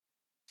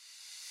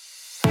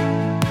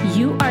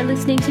are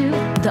listening to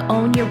the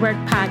Own Your Work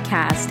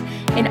podcast,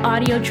 an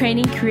audio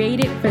training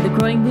created for the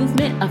growing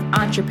movement of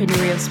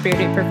entrepreneurial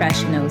spirited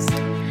professionals.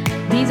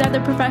 These are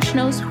the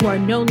professionals who are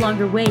no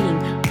longer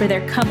waiting for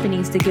their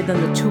companies to give them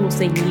the tools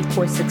they need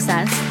for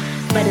success,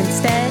 but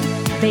instead,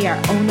 they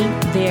are owning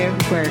their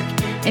work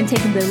and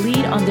taking the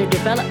lead on their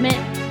development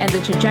and the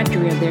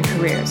trajectory of their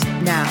careers.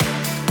 Now,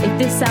 if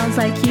this sounds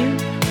like you,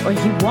 or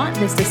you want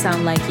this to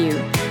sound like you,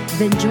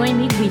 then join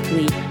me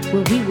weekly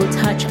where we will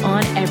touch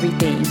on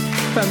everything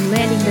from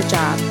landing the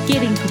job,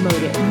 getting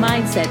promoted,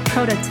 mindset,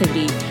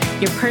 productivity,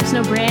 your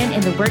personal brand in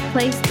the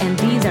workplace, and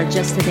these are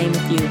just to name a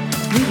few.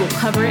 We will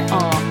cover it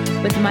all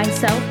with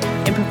myself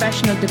and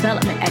professional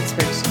development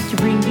experts to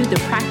bring you the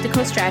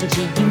practical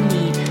strategy you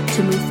need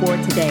to move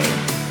forward today.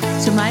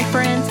 So my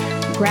friends,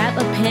 grab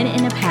a pen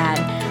and a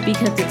pad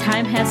because the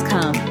time has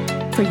come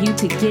for you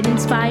to get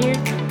inspired,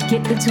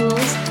 get the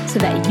tools so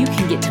that you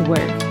can get to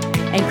work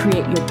and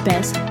create your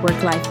best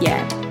work life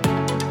yet.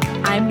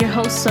 I'm your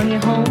host, Sonia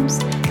Holmes,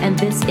 and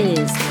this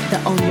is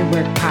the Own Your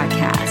Work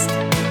podcast.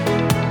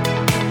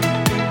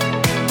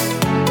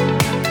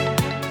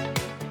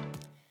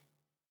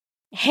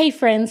 Hey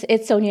friends,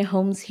 it's Sonia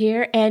Holmes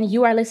here, and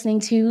you are listening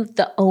to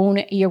the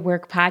Own Your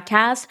Work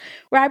podcast,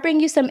 where I bring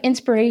you some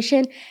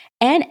inspiration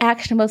and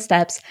actionable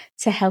steps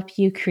to help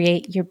you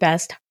create your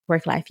best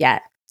work life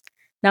yet.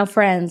 Now,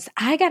 friends,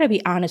 I got to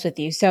be honest with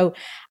you. So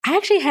I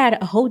actually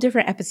had a whole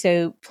different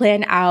episode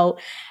planned out.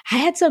 I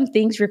had some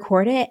things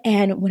recorded,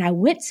 and when I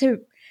went to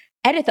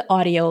edit the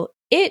audio,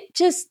 it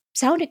just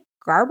sounded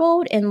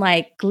garbled and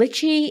like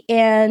glitchy.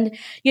 And,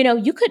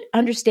 you could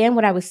understand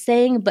what I was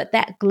saying, but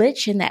that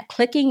glitch and that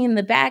clicking in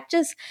the back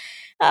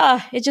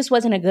it just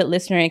wasn't a good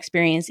listener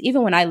experience,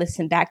 even when I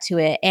listened back to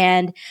it.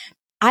 And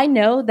I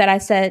know that I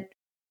said,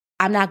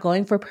 I'm not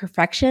going for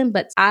perfection,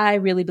 but I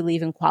really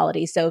believe in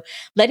quality. So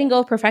letting go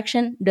of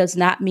perfection does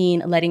not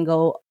mean letting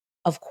go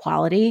of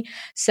quality.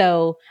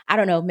 So I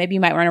don't know, maybe you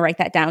might want to write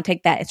that down.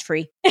 Take that. It's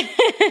free.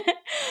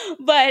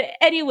 But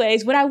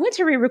anyways, when I went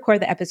to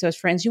re-record the episodes,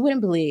 friends, you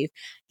wouldn't believe,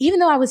 even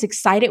though I was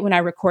excited when I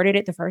recorded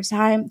it the first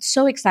time,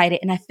 so excited.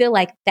 And I feel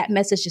like that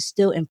message is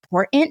still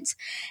important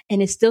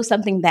and it's still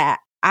something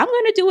that I'm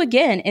going to do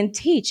again and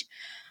teach.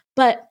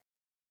 But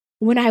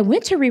when I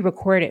went to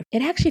re-record it,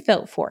 it actually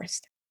felt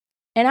forced.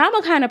 And I'm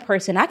a kind of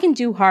person, I can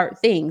do hard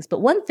things,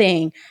 but one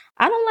thing,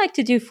 I don't like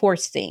to do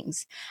forced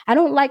things. I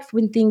don't like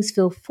when things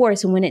feel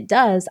forced. And when it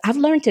does, I've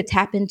learned to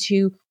tap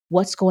into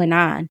what's going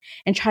on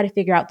and try to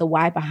figure out the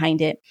why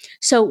behind it.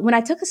 So when I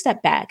took a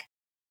step back,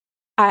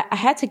 I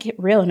had to get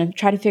real and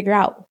try to figure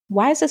out,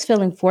 why is this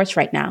feeling forced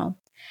right now?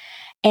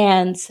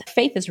 And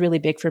faith is really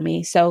big for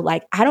me. So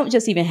I don't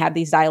just even have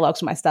these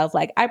dialogues with myself.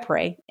 I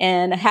pray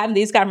and have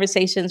these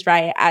conversations,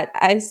 right?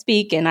 I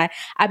speak and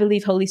I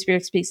believe Holy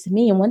Spirit speaks to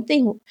me. And one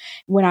thing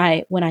when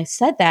I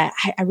said that,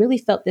 I really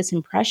felt this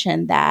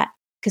impression that,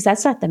 because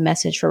that's not the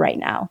message for right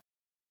now.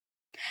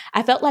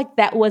 I felt like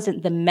that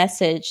wasn't the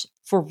message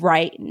for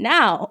right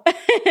now.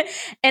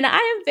 And I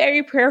am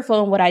very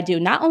prayerful in what I do,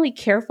 not only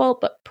careful,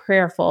 but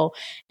prayerful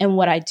in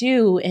what I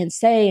do and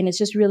say. And it's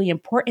just really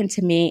important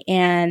to me.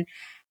 And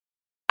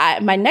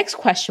my next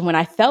question, when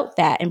I felt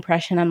that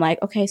impression, I'm like,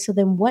 okay, so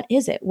then what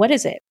is it? What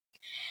is it?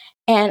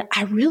 And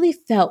I really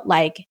felt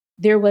like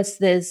there was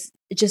this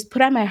just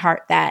put on my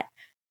heart that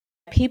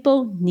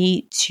people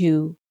need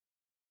to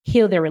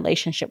heal their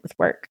relationship with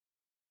work.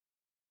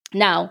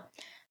 Now,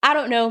 I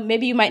don't know,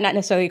 maybe you might not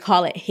necessarily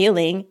call it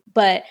healing,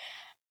 but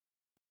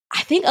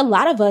I think a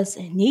lot of us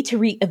need to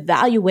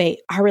reevaluate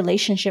our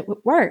relationship with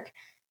work.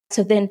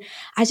 So then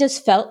I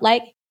just felt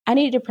like I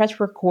needed to press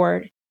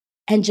record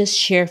and just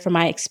share from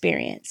my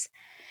experience.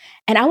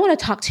 And I want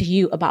to talk to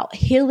you about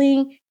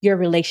healing your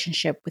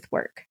relationship with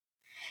work.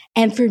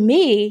 And for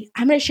me,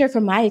 I'm going to share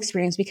from my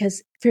experience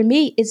because for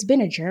me, it's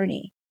been a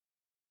journey.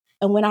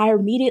 And when I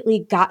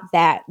immediately got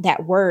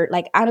that word,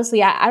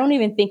 honestly, I don't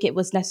even think it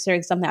was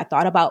necessarily something I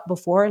thought about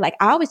before. I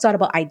always thought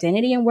about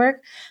identity in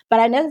work, but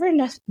I never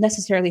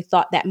necessarily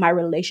thought that my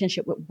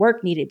relationship with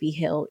work needed to be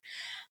healed.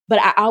 But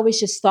I always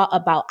just thought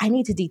about, I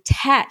need to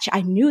detach.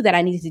 I knew that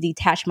I needed to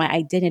detach my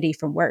identity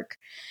from work.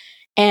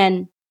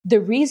 And the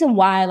reason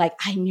why,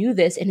 I knew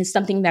this and it's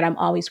something that I'm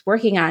always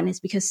working on is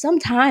because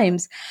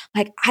sometimes,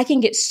 I can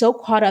get so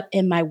caught up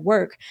in my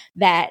work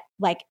that,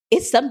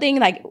 it's something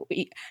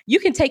you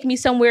can take me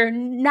somewhere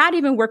not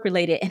even work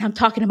related and I'm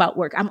talking about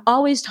work. I'm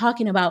always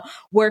talking about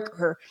work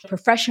or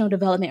professional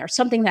development or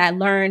something that I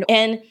learned.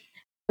 And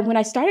when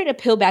I started to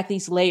peel back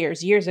these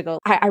layers years ago,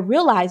 I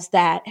realized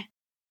that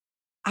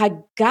I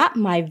got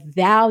my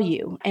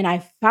value and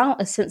I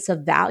found a sense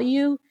of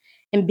value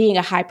in being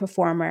a high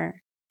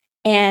performer.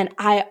 And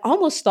I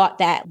almost thought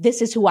that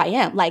this is who I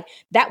am.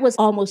 That was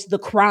almost the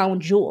crown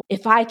jewel.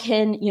 If I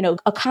can,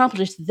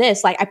 accomplish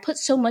this, I put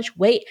so much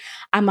weight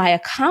on my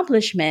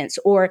accomplishments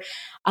or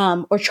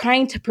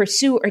trying to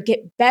pursue or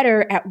get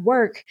better at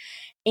work.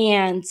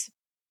 And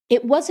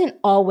it wasn't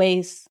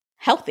always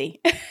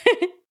healthy.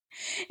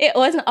 It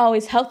wasn't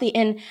always healthy.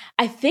 And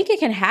I think it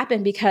can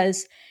happen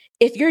because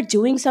if you're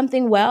doing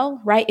something well,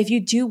 right? If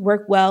you do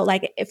work well,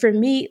 like for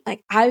me,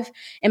 like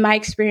in my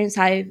experience,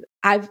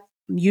 I've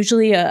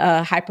usually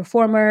a high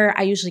performer.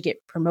 I usually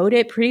get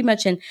promoted pretty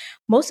much in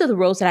most of the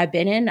roles that I've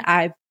been in.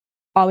 I've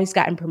always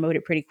gotten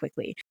promoted pretty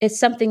quickly. It's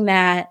something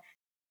that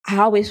I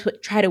always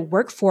try to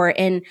work for.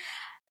 And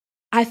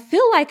I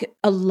feel like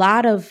a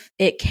lot of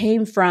it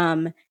came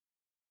from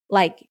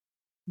like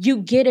you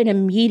get an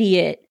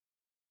immediate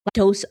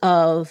dose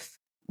of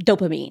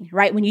dopamine,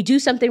 right? When you do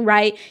something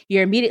right,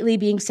 you're immediately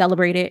being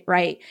celebrated,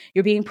 right?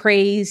 You're being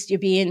praised, you're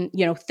being,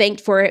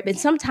 thanked for it. But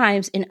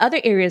sometimes in other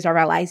areas of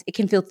our lives, it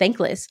can feel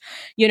thankless,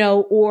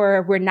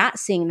 or we're not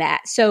seeing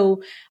that.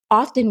 So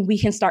often we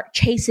can start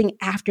chasing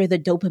after the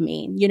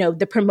dopamine,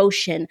 the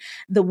promotion,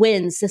 the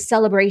wins, the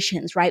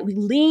celebrations, right? We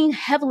lean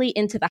heavily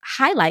into the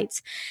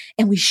highlights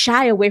and we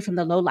shy away from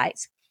the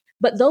lowlights.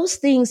 But those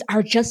things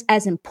are just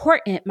as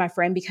important, my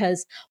friend,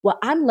 because what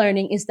I'm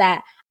learning is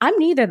that I'm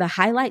neither the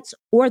highlights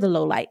or the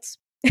lowlights.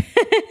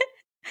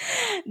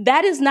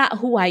 That is not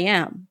who I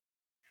am.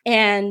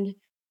 And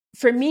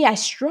for me, I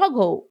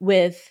struggle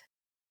with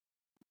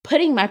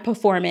putting my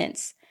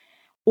performance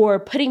or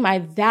putting my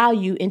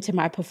value into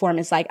my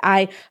performance. Like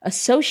I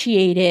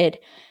associated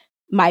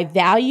my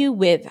value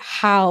with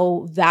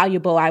how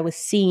valuable I was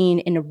seen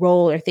in a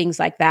role or things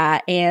like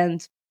that.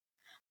 And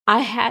I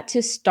had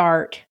to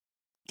start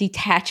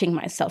detaching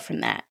myself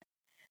from that,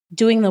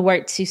 doing the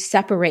work to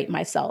separate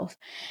myself.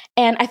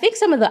 And I think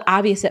some of the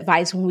obvious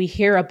advice when we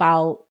hear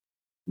about,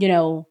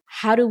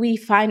 how do we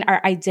find our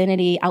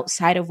identity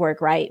outside of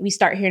work, right? We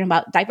start hearing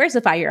about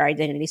diversify your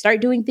identity, start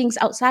doing things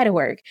outside of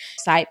work,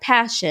 side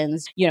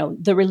passions,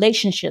 the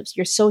relationships,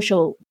 your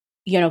social,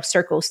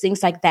 circles,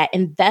 things like that.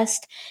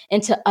 Invest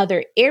into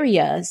other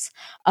areas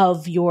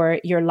of your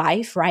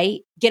life,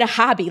 right? Get a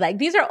hobby. Like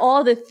these are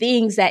all the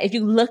things that if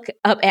you look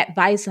up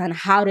advice on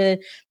how to,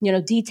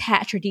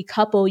 detach or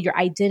decouple your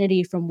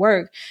identity from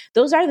work,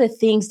 those are the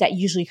things that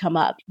usually come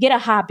up. Get a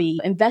hobby,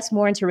 invest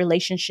more into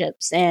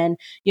relationships and,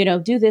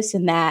 do this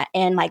and that.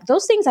 And like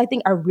those things I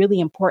think are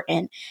really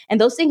important. And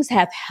those things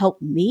have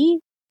helped me.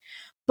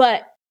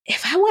 But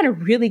if I want to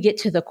really get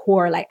to the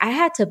core, like I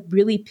had to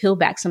really peel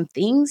back some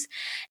things.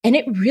 And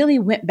it really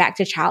went back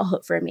to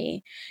childhood for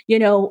me.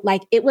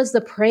 Like it was the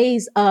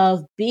praise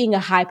of being a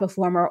high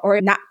performer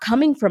or not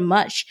coming from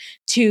much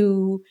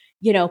to,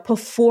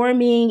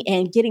 performing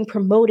and getting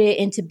promoted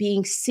into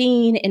being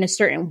seen in a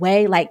certain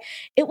way. Like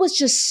it was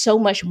just so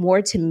much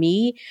more to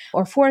me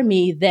or for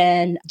me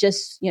than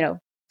just,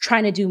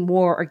 trying to do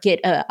more or get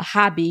a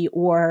hobby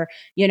or,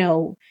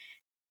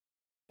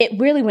 it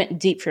really went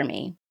deep for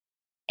me.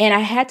 And I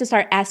had to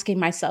start asking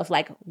myself,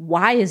 like,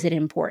 why is it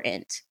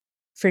important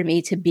for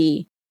me to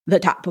be the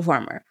top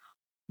performer?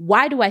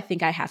 Why do I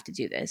think I have to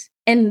do this?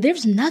 And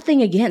there's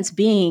nothing against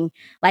being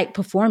like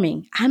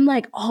performing. I'm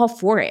like all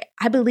for it.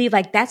 I believe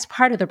like that's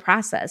part of the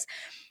process.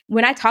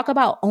 When I talk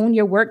about own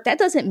your work, that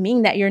doesn't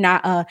mean that you're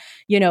not a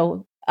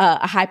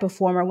high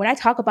performer. When I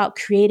talk about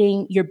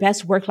creating your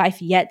best work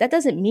life yet, that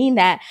doesn't mean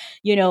that,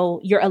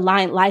 your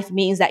aligned life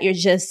means that you're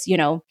just,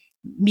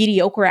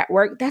 mediocre at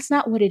work. That's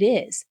not what it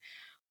is.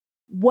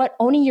 What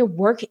owning your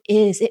work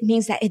is, it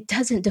means that it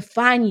doesn't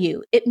define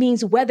you. It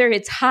means whether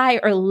it's high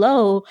or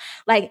low,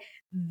 like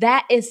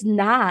that is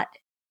not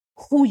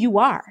who you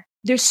are.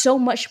 There's so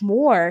much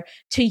more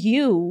to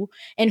you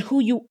and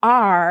who you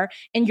are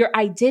and your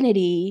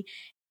identity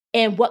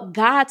and what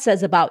God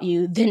says about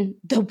you than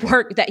the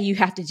work that you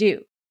have to do.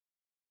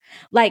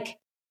 Like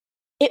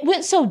it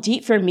went so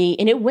deep for me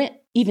and it went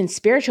even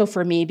spiritual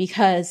for me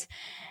because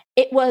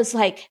it was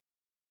like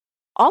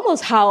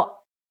almost how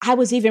I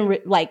was even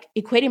like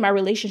equating my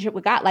relationship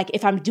with God. Like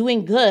if I'm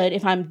doing good,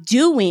 if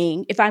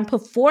I'm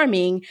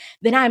performing,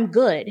 then I'm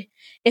good.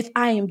 If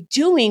I am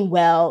doing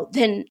well,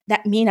 then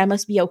that means I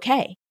must be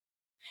okay.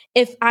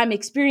 If I'm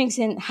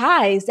experiencing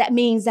highs, that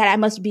means that I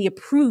must be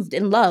approved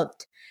and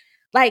loved.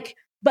 Like,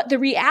 but the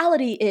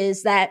reality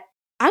is that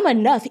I'm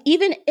enough,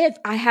 even if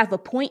I have a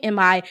point in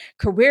my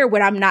career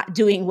when I'm not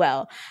doing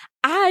well.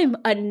 I'm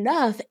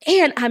enough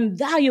and I'm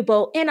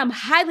valuable and I'm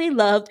highly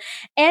loved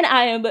and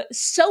I am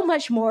so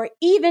much more,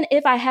 even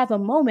if I have a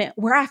moment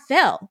where I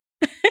fell.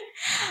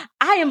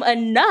 I am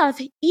enough,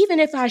 even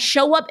if I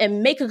show up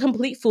and make a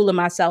complete fool of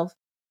myself.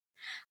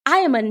 I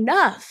am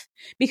enough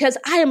because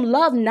I am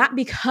loved not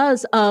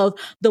because of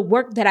the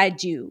work that I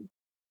do.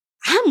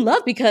 I'm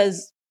loved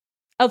because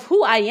of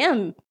who I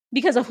am,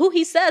 because of who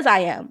he says I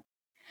am.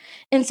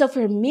 And so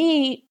for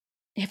me,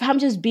 if I'm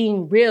just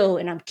being real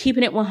and I'm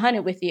keeping it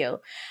 100 with you,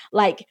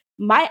 like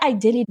my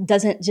identity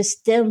doesn't just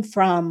stem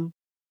from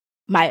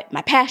my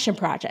passion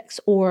projects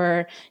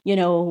or,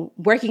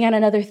 working on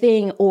another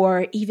thing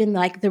or even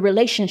like the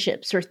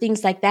relationships or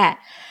things like that.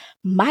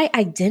 My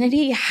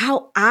identity,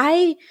 how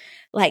I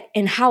like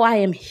and how I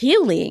am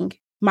healing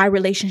my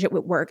relationship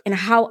with work and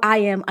how I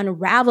am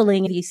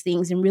unraveling these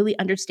things and really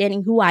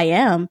understanding who I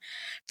am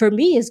for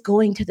me is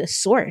going to the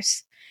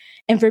source.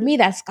 And for me,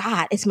 that's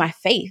God. It's my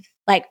faith.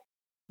 Like,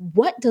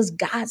 what does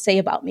God say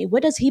about me?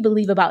 What does he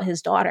believe about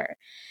his daughter?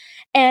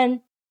 And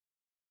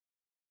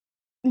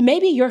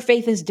maybe your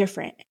faith is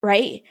different,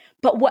 right?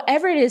 But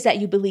whatever it is that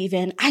you believe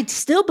in, I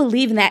still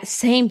believe in that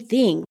same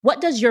thing.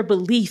 What does your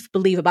belief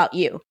believe about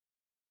you?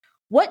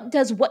 What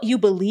does what you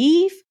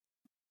believe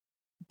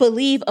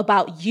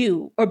about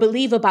you, or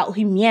believe about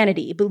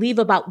humanity, believe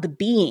about the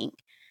being?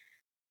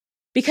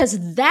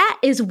 Because that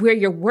is where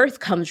your worth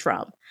comes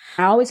from.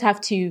 I always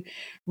have to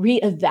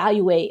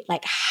reevaluate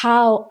like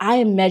how I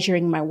am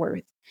measuring my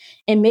worth,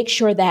 and make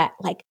sure that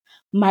like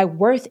my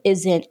worth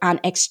isn't on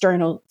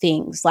external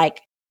things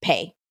like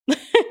pay,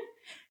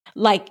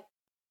 like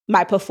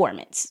my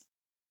performance,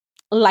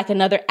 like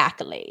another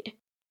accolade,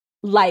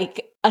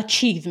 like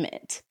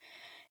achievement.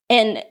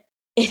 And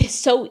it is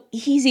so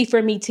easy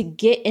for me to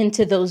get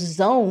into those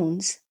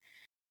zones.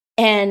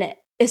 And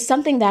it's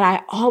something that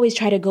I always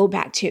try to go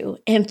back to.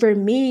 And for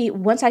me,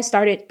 once I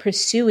started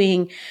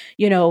pursuing,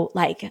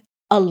 like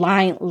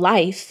aligned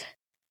life,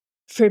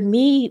 for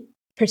me,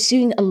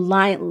 pursuing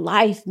aligned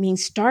life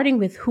means starting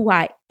with who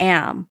I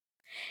am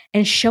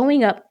and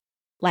showing up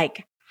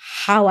like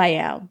how I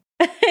am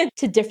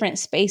to different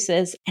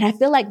spaces. And I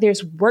feel like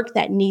there's work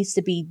that needs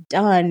to be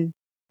done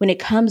when it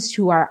comes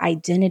to our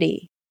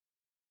identity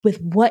with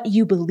what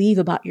you believe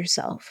about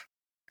yourself.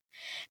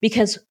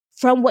 Because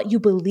from what you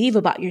believe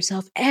about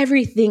yourself,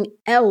 everything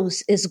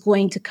else is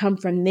going to come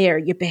from there.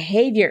 Your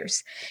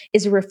behaviors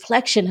is a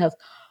reflection of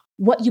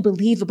what you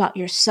believe about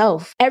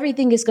yourself.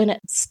 Everything is going to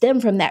stem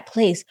from that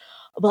place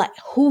of like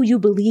who you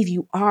believe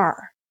you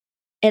are.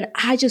 And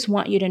I just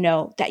want you to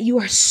know that you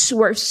are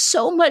worth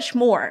so much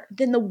more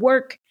than the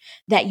work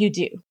that you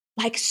do.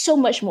 Like so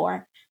much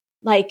more.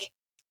 Like,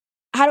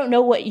 I don't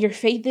know what your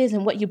faith is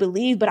and what you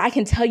believe, but I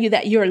can tell you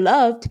that you're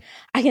loved.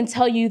 I can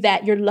tell you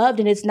that you're loved,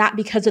 and it's not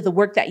because of the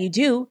work that you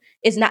do.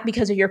 It's not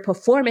because of your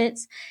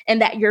performance, and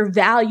that your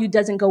value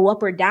doesn't go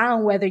up or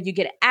down whether you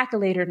get an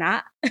accolade or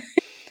not.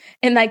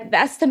 And like,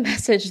 that's the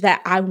message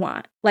that I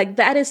want. Like,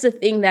 that is the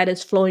thing that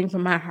is flowing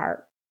from my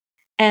heart.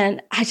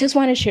 And I just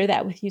want to share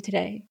that with you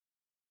today.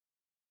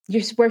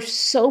 You're worth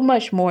so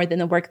much more than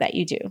the work that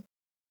you do.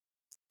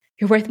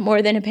 You're worth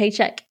more than a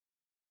paycheck,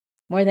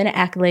 more than an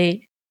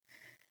accolade,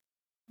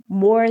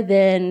 more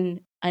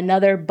than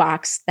another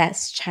box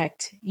that's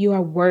checked. You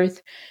are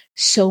worth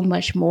so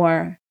much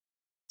more.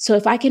 So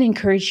if I can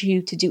encourage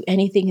you to do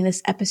anything in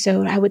this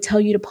episode, I would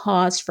tell you to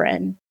pause,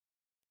 friend,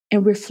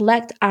 and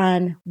reflect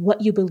on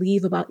what you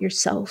believe about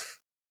yourself.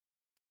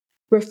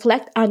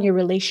 Reflect on your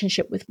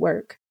relationship with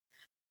work.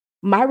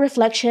 My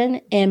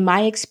reflection and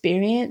my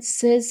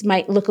experiences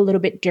might look a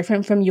little bit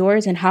different from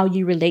yours, and how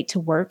you relate to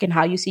work and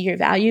how you see your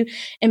value.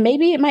 And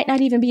maybe it might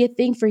not even be a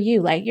thing for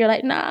you. Like, you're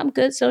like, nah, I'm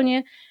good,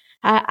 Sonia.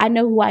 I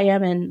know who I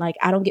am, and like,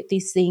 I don't get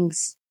these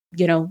things,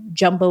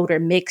 jumbled or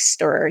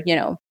mixed or,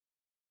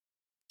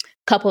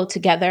 coupled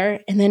together.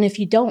 And then if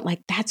you don't,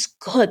 like, that's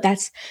good.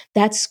 That's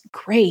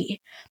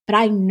great. But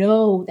I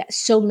know that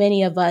so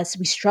many of us,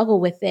 we struggle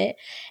with it.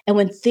 And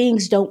when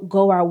things don't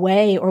go our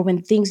way, or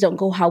when things don't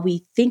go how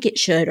we think it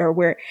should, or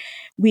where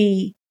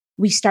we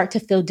start to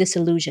feel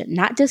disillusioned,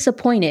 not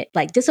disappointed.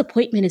 Like,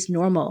 disappointment is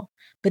normal,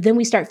 but then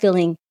we start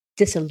feeling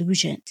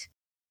disillusioned.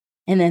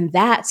 And then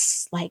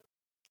that's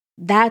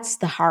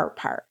the hard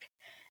part.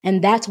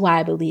 And that's why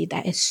I believe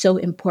that it's so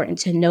important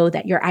to know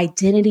that your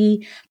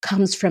identity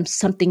comes from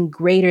something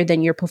greater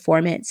than your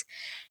performance,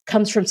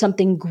 comes from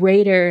something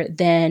greater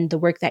than the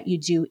work that you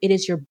do. It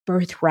is your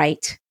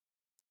birthright.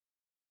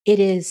 It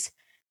is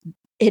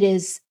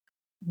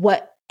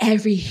what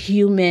every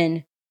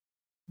human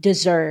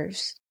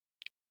deserves.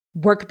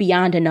 Work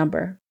beyond a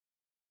number.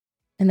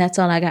 And that's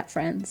all I got,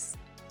 friends.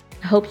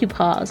 I hope you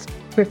pause,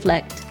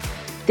 reflect,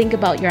 think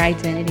about your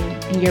identity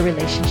and your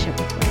relationship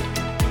with work.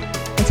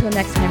 Until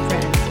next time,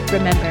 friends,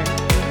 remember,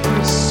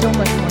 there's so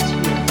much more to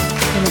you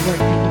than the work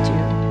that you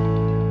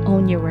do.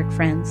 Own your work,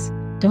 friends.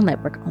 Don't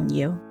let work own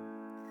you.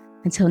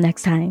 Until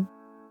next time.